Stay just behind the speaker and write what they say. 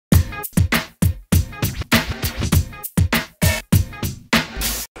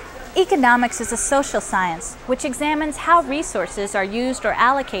Economics is a social science which examines how resources are used or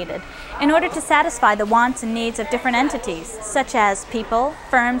allocated in order to satisfy the wants and needs of different entities, such as people,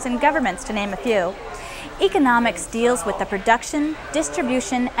 firms, and governments, to name a few. Economics deals with the production,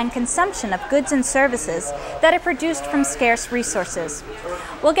 distribution, and consumption of goods and services that are produced from scarce resources.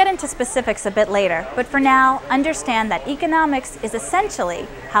 We'll get into specifics a bit later, but for now, understand that economics is essentially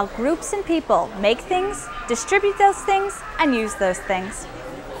how groups and people make things, distribute those things, and use those things.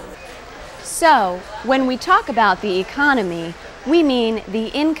 So, when we talk about the economy, we mean the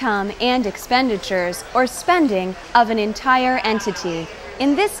income and expenditures or spending of an entire entity,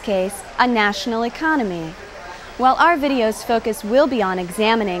 in this case, a national economy. While our video's focus will be on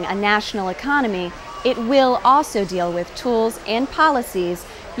examining a national economy, it will also deal with tools and policies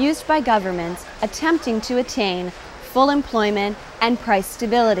used by governments attempting to attain full employment and price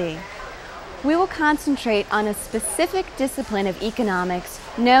stability. We will concentrate on a specific discipline of economics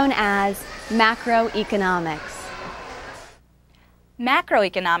known as macroeconomics.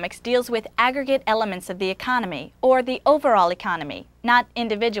 Macroeconomics deals with aggregate elements of the economy, or the overall economy, not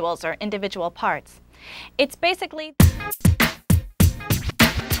individuals or individual parts. It's basically